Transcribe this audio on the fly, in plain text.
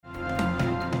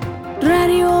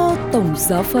Radio Tổng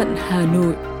Giáo phận Hà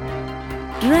Nội.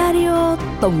 Radio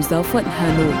Tổng Giáo phận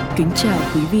Hà Nội kính chào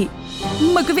quý vị.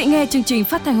 Mời quý vị nghe chương trình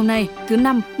phát thanh hôm nay, thứ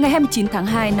Năm, ngày 29 tháng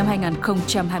 2 năm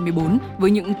 2024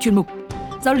 với những chuyên mục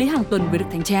Giáo lý hàng tuần với Đức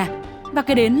Thánh Cha và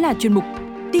kế đến là chuyên mục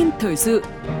Tin thời sự.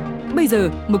 Bây giờ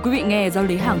mời quý vị nghe Giáo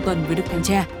lý hàng tuần với Đức Thánh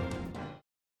Cha.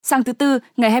 Sáng thứ Tư,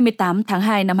 ngày 28 tháng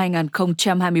 2 năm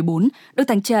 2024, Đức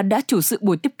Thánh Cha đã chủ sự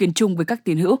buổi tiếp kiến chung với các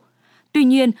tín hữu. Tuy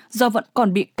nhiên, do vẫn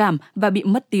còn bị cảm và bị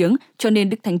mất tiếng, cho nên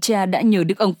Đức Thánh Cha đã nhờ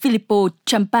Đức ông Filippo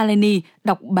Champaleni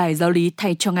đọc bài giáo lý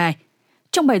thay cho Ngài.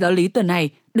 Trong bài giáo lý tuần này,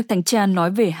 Đức Thánh Cha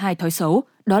nói về hai thói xấu,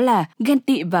 đó là ghen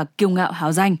tị và kiêu ngạo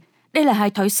háo danh. Đây là hai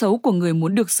thói xấu của người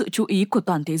muốn được sự chú ý của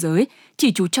toàn thế giới,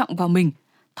 chỉ chú trọng vào mình.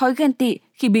 Thói ghen tị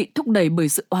khi bị thúc đẩy bởi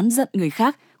sự oán giận người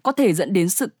khác, có thể dẫn đến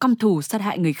sự căm thù sát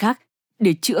hại người khác.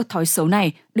 Để chữa thói xấu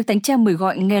này, Đức Thánh Cha mời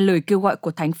gọi nghe lời kêu gọi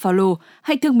của Thánh Phaolô,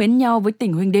 hãy thương mến nhau với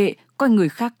tình huynh đệ, coi người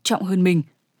khác trọng hơn mình.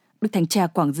 Đức Thánh Cha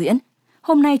quảng diễn.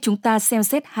 Hôm nay chúng ta xem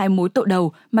xét hai mối tội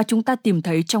đầu mà chúng ta tìm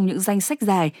thấy trong những danh sách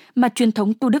dài mà truyền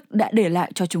thống tu đức đã để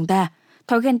lại cho chúng ta,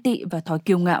 thói ghen tị và thói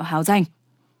kiêu ngạo háo danh.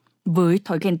 Với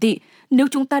thói ghen tị, nếu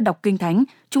chúng ta đọc Kinh Thánh,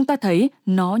 chúng ta thấy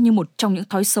nó như một trong những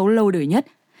thói xấu lâu đời nhất.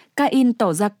 Cain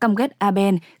tỏ ra căm ghét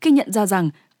Abel khi nhận ra rằng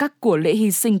các của lễ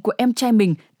hy sinh của em trai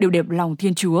mình đều đẹp lòng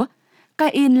Thiên Chúa.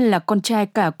 Cain là con trai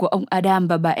cả của ông Adam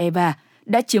và bà Eva,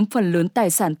 đã chiếm phần lớn tài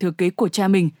sản thừa kế của cha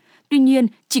mình. Tuy nhiên,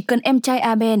 chỉ cần em trai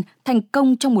Abel thành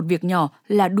công trong một việc nhỏ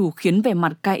là đủ khiến vẻ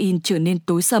mặt Cain trở nên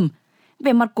tối sầm.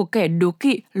 Vẻ mặt của kẻ đố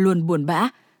kỵ luôn buồn bã,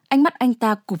 ánh mắt anh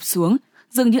ta cụp xuống,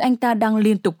 dường như anh ta đang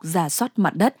liên tục rà soát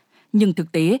mặt đất. Nhưng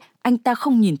thực tế, anh ta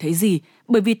không nhìn thấy gì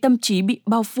bởi vì tâm trí bị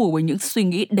bao phủ bởi những suy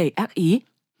nghĩ đầy ác ý.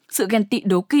 Sự ghen tị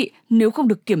đố kỵ nếu không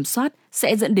được kiểm soát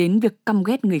sẽ dẫn đến việc căm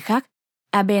ghét người khác.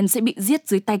 Abel sẽ bị giết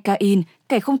dưới tay Cain,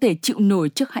 kẻ không thể chịu nổi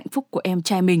trước hạnh phúc của em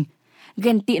trai mình.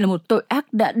 Ghen tị là một tội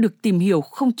ác đã được tìm hiểu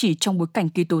không chỉ trong bối cảnh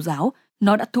Kitô giáo,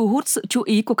 nó đã thu hút sự chú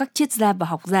ý của các triết gia và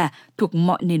học giả thuộc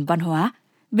mọi nền văn hóa.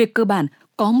 Về cơ bản,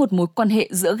 có một mối quan hệ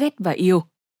giữa ghét và yêu.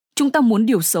 Chúng ta muốn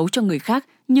điều xấu cho người khác,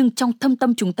 nhưng trong thâm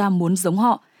tâm chúng ta muốn giống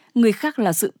họ. Người khác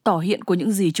là sự tỏ hiện của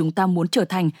những gì chúng ta muốn trở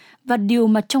thành và điều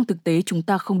mà trong thực tế chúng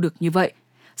ta không được như vậy.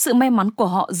 Sự may mắn của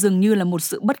họ dường như là một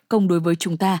sự bất công đối với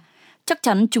chúng ta. Chắc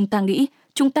chắn chúng ta nghĩ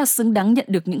chúng ta xứng đáng nhận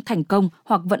được những thành công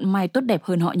hoặc vận may tốt đẹp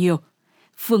hơn họ nhiều.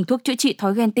 Phương thuốc chữa trị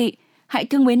thói ghen tị, hãy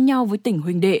thương mến nhau với tình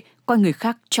huynh đệ, coi người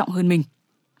khác trọng hơn mình.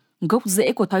 Gốc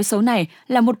rễ của thói xấu này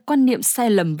là một quan niệm sai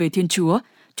lầm về Thiên Chúa.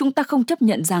 Chúng ta không chấp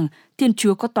nhận rằng Thiên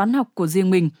Chúa có toán học của riêng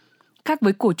mình, khác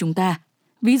với của chúng ta.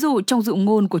 Ví dụ trong dụ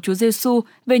ngôn của Chúa Giêsu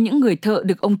về những người thợ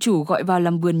được ông chủ gọi vào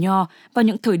làm vườn nho vào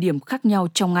những thời điểm khác nhau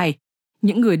trong ngày.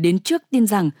 Những người đến trước tin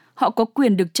rằng họ có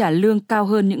quyền được trả lương cao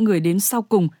hơn những người đến sau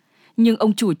cùng. Nhưng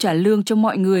ông chủ trả lương cho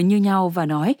mọi người như nhau và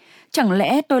nói, chẳng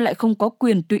lẽ tôi lại không có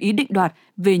quyền tùy ý định đoạt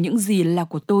về những gì là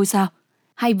của tôi sao?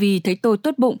 Hay vì thấy tôi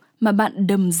tốt bụng mà bạn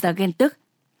đâm ra ghen tức?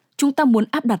 Chúng ta muốn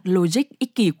áp đặt logic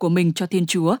ích kỷ của mình cho Thiên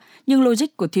Chúa, nhưng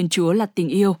logic của Thiên Chúa là tình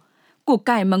yêu. Của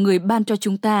cải mà người ban cho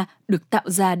chúng ta được tạo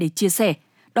ra để chia sẻ.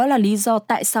 Đó là lý do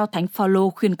tại sao Thánh Phaolô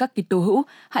khuyên các Kitô hữu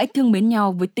hãy thương mến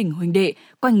nhau với tình huynh đệ,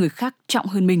 coi người khác trọng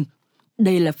hơn mình.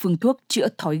 Đây là phương thuốc chữa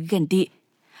thói ghen tị.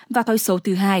 Và thói xấu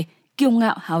thứ hai, kiêu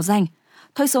ngạo háo danh.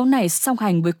 Thói xấu này song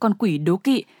hành với con quỷ đố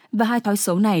kỵ, và hai thói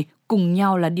xấu này cùng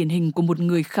nhau là điển hình của một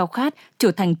người khao khát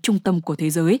trở thành trung tâm của thế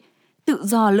giới, tự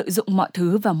do lợi dụng mọi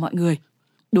thứ và mọi người,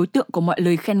 đối tượng của mọi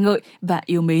lời khen ngợi và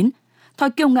yêu mến. Thói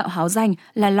kiêu ngạo háo danh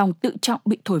là lòng tự trọng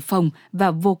bị thổi phồng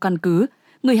và vô căn cứ.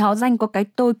 Người háo danh có cái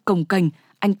tôi cồng kềnh,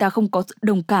 anh ta không có sự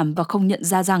đồng cảm và không nhận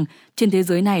ra rằng trên thế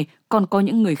giới này còn có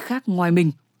những người khác ngoài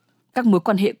mình. Các mối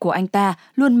quan hệ của anh ta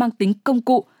luôn mang tính công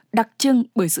cụ, đặc trưng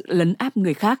bởi sự lấn áp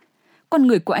người khác. Con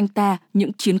người của anh ta,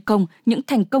 những chiến công, những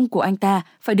thành công của anh ta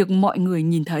phải được mọi người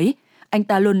nhìn thấy. Anh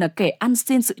ta luôn là kẻ ăn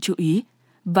xin sự chú ý.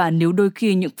 Và nếu đôi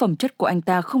khi những phẩm chất của anh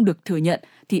ta không được thừa nhận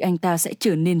thì anh ta sẽ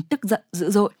trở nên tức giận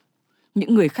dữ dội.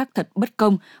 Những người khác thật bất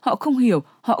công, họ không hiểu,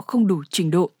 họ không đủ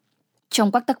trình độ.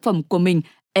 Trong các tác phẩm của mình,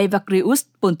 Evagrius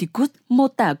Ponticus mô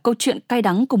tả câu chuyện cay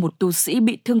đắng của một tu sĩ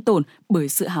bị thương tổn bởi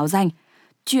sự háo danh.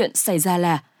 Chuyện xảy ra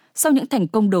là, sau những thành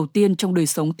công đầu tiên trong đời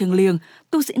sống thiêng liêng,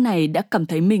 tu sĩ này đã cảm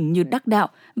thấy mình như đắc đạo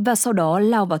và sau đó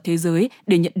lao vào thế giới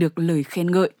để nhận được lời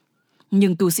khen ngợi.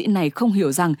 Nhưng tu sĩ này không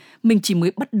hiểu rằng mình chỉ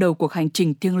mới bắt đầu cuộc hành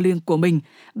trình thiêng liêng của mình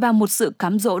và một sự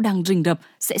cám dỗ đang rình rập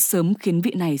sẽ sớm khiến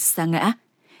vị này sa ngã.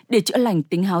 Để chữa lành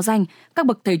tính háo danh, các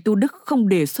bậc thầy tu đức không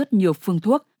đề xuất nhiều phương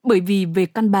thuốc bởi vì về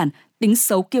căn bản, tính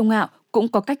xấu kiêu ngạo cũng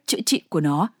có cách chữa trị của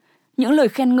nó. Những lời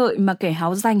khen ngợi mà kẻ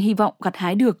háo danh hy vọng gặt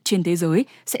hái được trên thế giới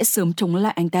sẽ sớm chống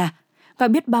lại anh ta. Và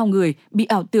biết bao người bị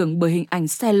ảo tưởng bởi hình ảnh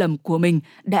sai lầm của mình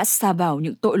đã sa vào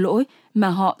những tội lỗi mà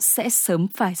họ sẽ sớm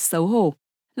phải xấu hổ.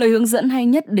 Lời hướng dẫn hay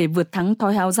nhất để vượt thắng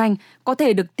thói háo danh có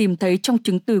thể được tìm thấy trong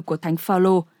chứng từ của Thánh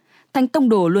Phaolô. Thánh tông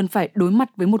đồ luôn phải đối mặt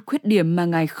với một khuyết điểm mà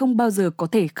Ngài không bao giờ có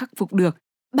thể khắc phục được.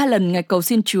 3 lần Ngài cầu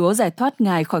xin Chúa giải thoát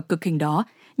Ngài khỏi cực hình đó,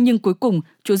 nhưng cuối cùng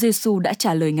Chúa Giêsu đã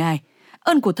trả lời Ngài: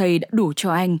 ơn của Thầy đã đủ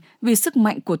cho anh, vì sức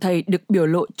mạnh của Thầy được biểu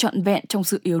lộ trọn vẹn trong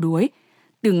sự yếu đuối.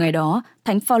 Từ ngày đó,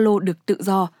 Thánh Phaolô được tự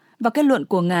do, và kết luận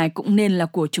của Ngài cũng nên là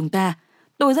của chúng ta.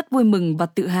 Tôi rất vui mừng và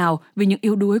tự hào vì những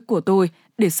yếu đuối của tôi,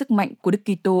 để sức mạnh của Đức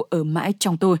Kitô ở mãi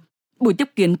trong tôi. Buổi tiếp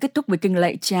kiến kết thúc với kinh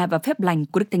lạy Cha và phép lành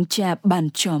của Đức Thánh Cha ban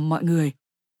cho mọi người.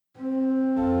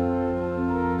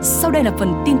 Sau đây là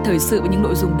phần tin thời sự với những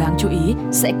nội dung đáng chú ý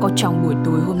sẽ có trong buổi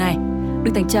tối hôm nay.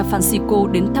 Đức Thánh Cha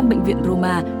Francisco đến thăm bệnh viện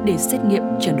Roma để xét nghiệm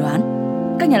chẩn đoán.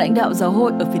 Các nhà lãnh đạo giáo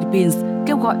hội ở Philippines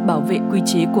kêu gọi bảo vệ quy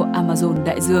chế của Amazon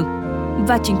đại dương.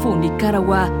 Và chính phủ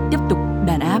Nicaragua tiếp tục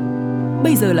đàn áp.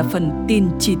 Bây giờ là phần tin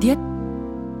chi tiết.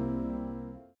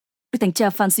 Đức Thánh Cha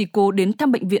Francisco đến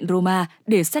thăm bệnh viện Roma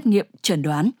để xét nghiệm chẩn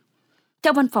đoán.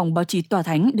 Theo văn phòng báo chí Tòa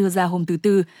Thánh đưa ra hôm thứ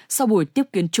Tư, sau buổi tiếp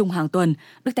kiến chung hàng tuần,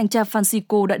 Đức Thánh Cha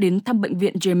Francisco đã đến thăm bệnh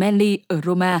viện Gemelli ở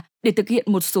Roma để thực hiện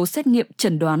một số xét nghiệm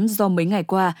chẩn đoán do mấy ngày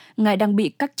qua Ngài đang bị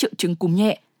các triệu chứng cúm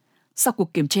nhẹ. Sau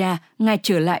cuộc kiểm tra, Ngài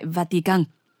trở lại Vatican.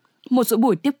 Một số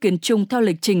buổi tiếp kiến chung theo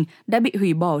lịch trình đã bị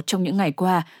hủy bỏ trong những ngày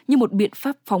qua như một biện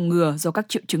pháp phòng ngừa do các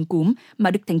triệu chứng cúm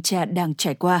mà Đức Thánh Cha đang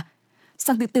trải qua.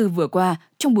 Sang thứ Tư vừa qua,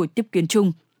 trong buổi tiếp kiến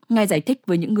chung, Ngài giải thích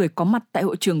với những người có mặt tại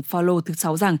hội trường Phaolô thứ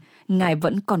 6 rằng Ngài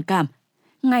vẫn còn cảm.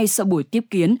 Ngay sau buổi tiếp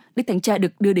kiến, Đức Thánh Cha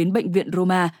được đưa đến bệnh viện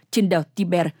Roma trên đảo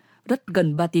Tiber, rất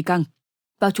gần Vatican.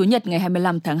 Vào Chủ nhật ngày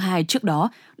 25 tháng 2 trước đó,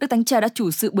 Đức Thánh Cha đã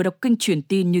chủ sự buổi đọc kinh truyền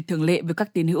tin như thường lệ với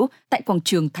các tín hữu tại quảng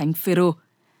trường Thánh Phêrô.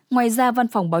 Ngoài ra, văn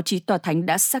phòng báo chí Tòa Thánh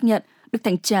đã xác nhận Đức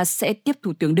Thánh Cha sẽ tiếp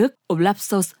Thủ tướng Đức Olaf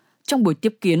Scholz trong buổi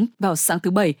tiếp kiến vào sáng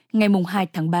thứ Bảy, ngày 2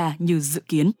 tháng 3 như dự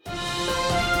kiến.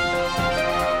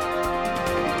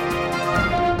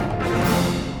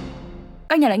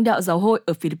 Các nhà lãnh đạo giáo hội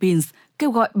ở Philippines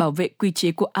kêu gọi bảo vệ quy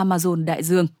chế của Amazon đại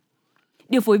dương.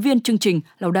 Điều phối viên chương trình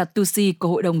Laudato Si của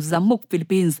Hội đồng Giám mục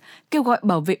Philippines kêu gọi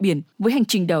bảo vệ biển với hành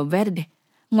trình đảo Verde,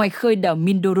 ngoài khơi đảo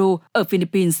Mindoro ở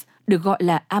Philippines, được gọi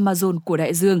là Amazon của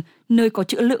đại dương, nơi có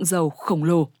trữ lượng dầu khổng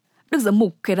lồ. Đức Giám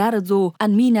mục Gerardo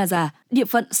Alminaza, địa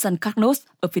phận San Carlos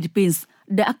ở Philippines,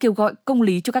 đã kêu gọi công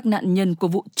lý cho các nạn nhân của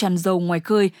vụ tràn dầu ngoài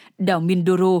khơi đảo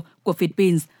Mindoro của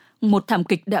Philippines, một thảm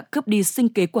kịch đã cướp đi sinh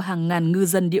kế của hàng ngàn ngư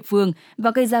dân địa phương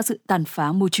và gây ra sự tàn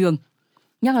phá môi trường.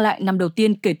 Nhắc lại năm đầu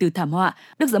tiên kể từ thảm họa,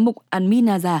 Đức Giám mục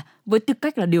Alminaza, với tư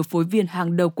cách là điều phối viên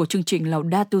hàng đầu của chương trình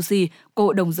Laudato Si của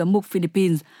Hội đồng Giám mục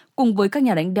Philippines, cùng với các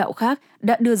nhà lãnh đạo khác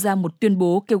đã đưa ra một tuyên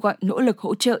bố kêu gọi nỗ lực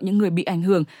hỗ trợ những người bị ảnh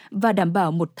hưởng và đảm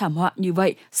bảo một thảm họa như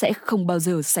vậy sẽ không bao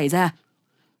giờ xảy ra.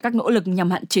 Các nỗ lực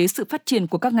nhằm hạn chế sự phát triển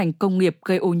của các ngành công nghiệp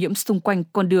gây ô nhiễm xung quanh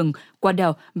con đường qua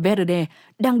đảo Verde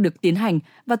đang được tiến hành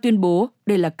và tuyên bố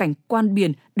đây là cảnh quan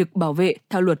biển được bảo vệ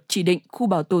theo luật chỉ định khu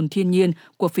bảo tồn thiên nhiên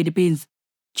của Philippines.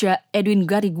 Cha Edwin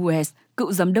Garrigues,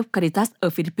 cựu giám đốc Caritas ở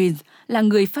Philippines, là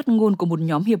người phát ngôn của một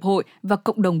nhóm hiệp hội và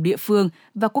cộng đồng địa phương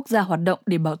và quốc gia hoạt động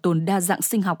để bảo tồn đa dạng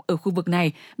sinh học ở khu vực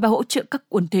này và hỗ trợ các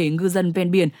quần thể ngư dân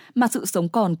ven biển mà sự sống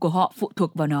còn của họ phụ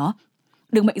thuộc vào nó.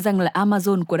 Được mệnh danh là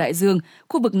Amazon của đại dương,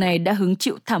 khu vực này đã hứng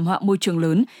chịu thảm họa môi trường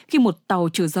lớn khi một tàu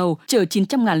chở dầu chở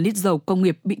 900.000 lít dầu công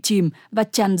nghiệp bị chìm và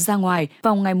tràn ra ngoài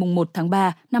vào ngày 1 tháng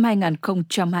 3 năm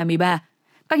 2023.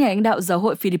 Các nhà lãnh đạo giáo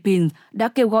hội Philippines đã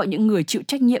kêu gọi những người chịu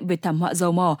trách nhiệm về thảm họa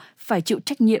dầu mỏ phải chịu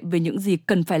trách nhiệm về những gì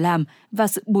cần phải làm và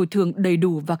sự bồi thường đầy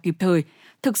đủ và kịp thời,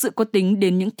 thực sự có tính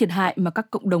đến những thiệt hại mà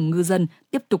các cộng đồng ngư dân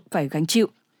tiếp tục phải gánh chịu.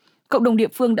 Cộng đồng địa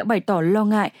phương đã bày tỏ lo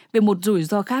ngại về một rủi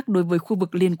ro khác đối với khu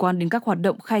vực liên quan đến các hoạt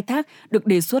động khai thác được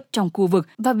đề xuất trong khu vực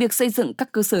và việc xây dựng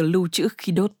các cơ sở lưu trữ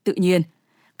khí đốt tự nhiên.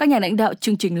 Các nhà lãnh đạo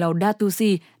chương trình Laudato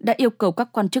Si đã yêu cầu các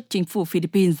quan chức chính phủ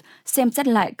Philippines xem xét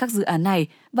lại các dự án này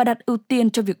và đặt ưu tiên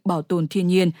cho việc bảo tồn thiên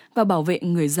nhiên và bảo vệ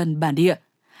người dân bản địa.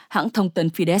 Hãng thông tấn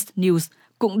Fides News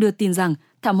cũng đưa tin rằng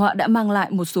thảm họa đã mang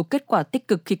lại một số kết quả tích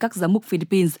cực khi các giám mục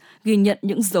Philippines ghi nhận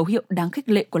những dấu hiệu đáng khích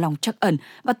lệ của lòng trắc ẩn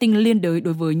và tình liên đới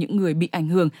đối với những người bị ảnh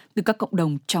hưởng từ các cộng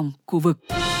đồng trong khu vực.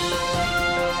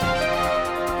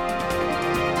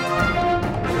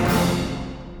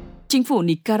 Chính phủ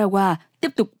Nicaragua tiếp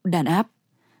tục đàn áp.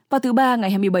 Vào thứ Ba ngày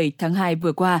 27 tháng 2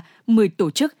 vừa qua, 10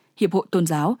 tổ chức, hiệp hội tôn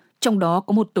giáo, trong đó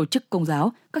có một tổ chức công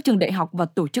giáo, các trường đại học và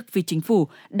tổ chức phi chính phủ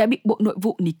đã bị Bộ Nội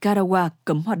vụ Nicaragua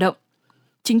cấm hoạt động.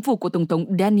 Chính phủ của Tổng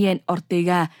thống Daniel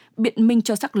Ortega biện minh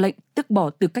cho sắc lệnh tước bỏ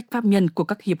tư cách pháp nhân của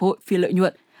các hiệp hội phi lợi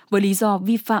nhuận với lý do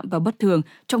vi phạm và bất thường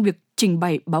trong việc trình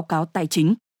bày báo cáo tài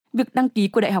chính. Việc đăng ký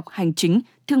của Đại học Hành chính,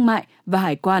 Thương mại và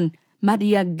Hải quan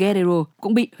Maria Guerrero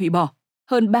cũng bị hủy bỏ.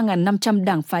 hơn 3.500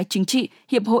 đảng phái chính trị,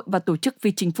 hiệp hội và tổ chức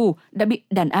phi chính phủ đã bị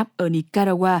đàn áp ở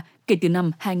Nicaragua kể từ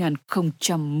năm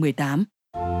 2018.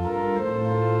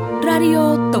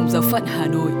 Radio Tổng giáo phận Hà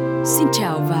Nội. Xin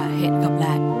chào và hẹn gặp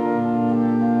lại.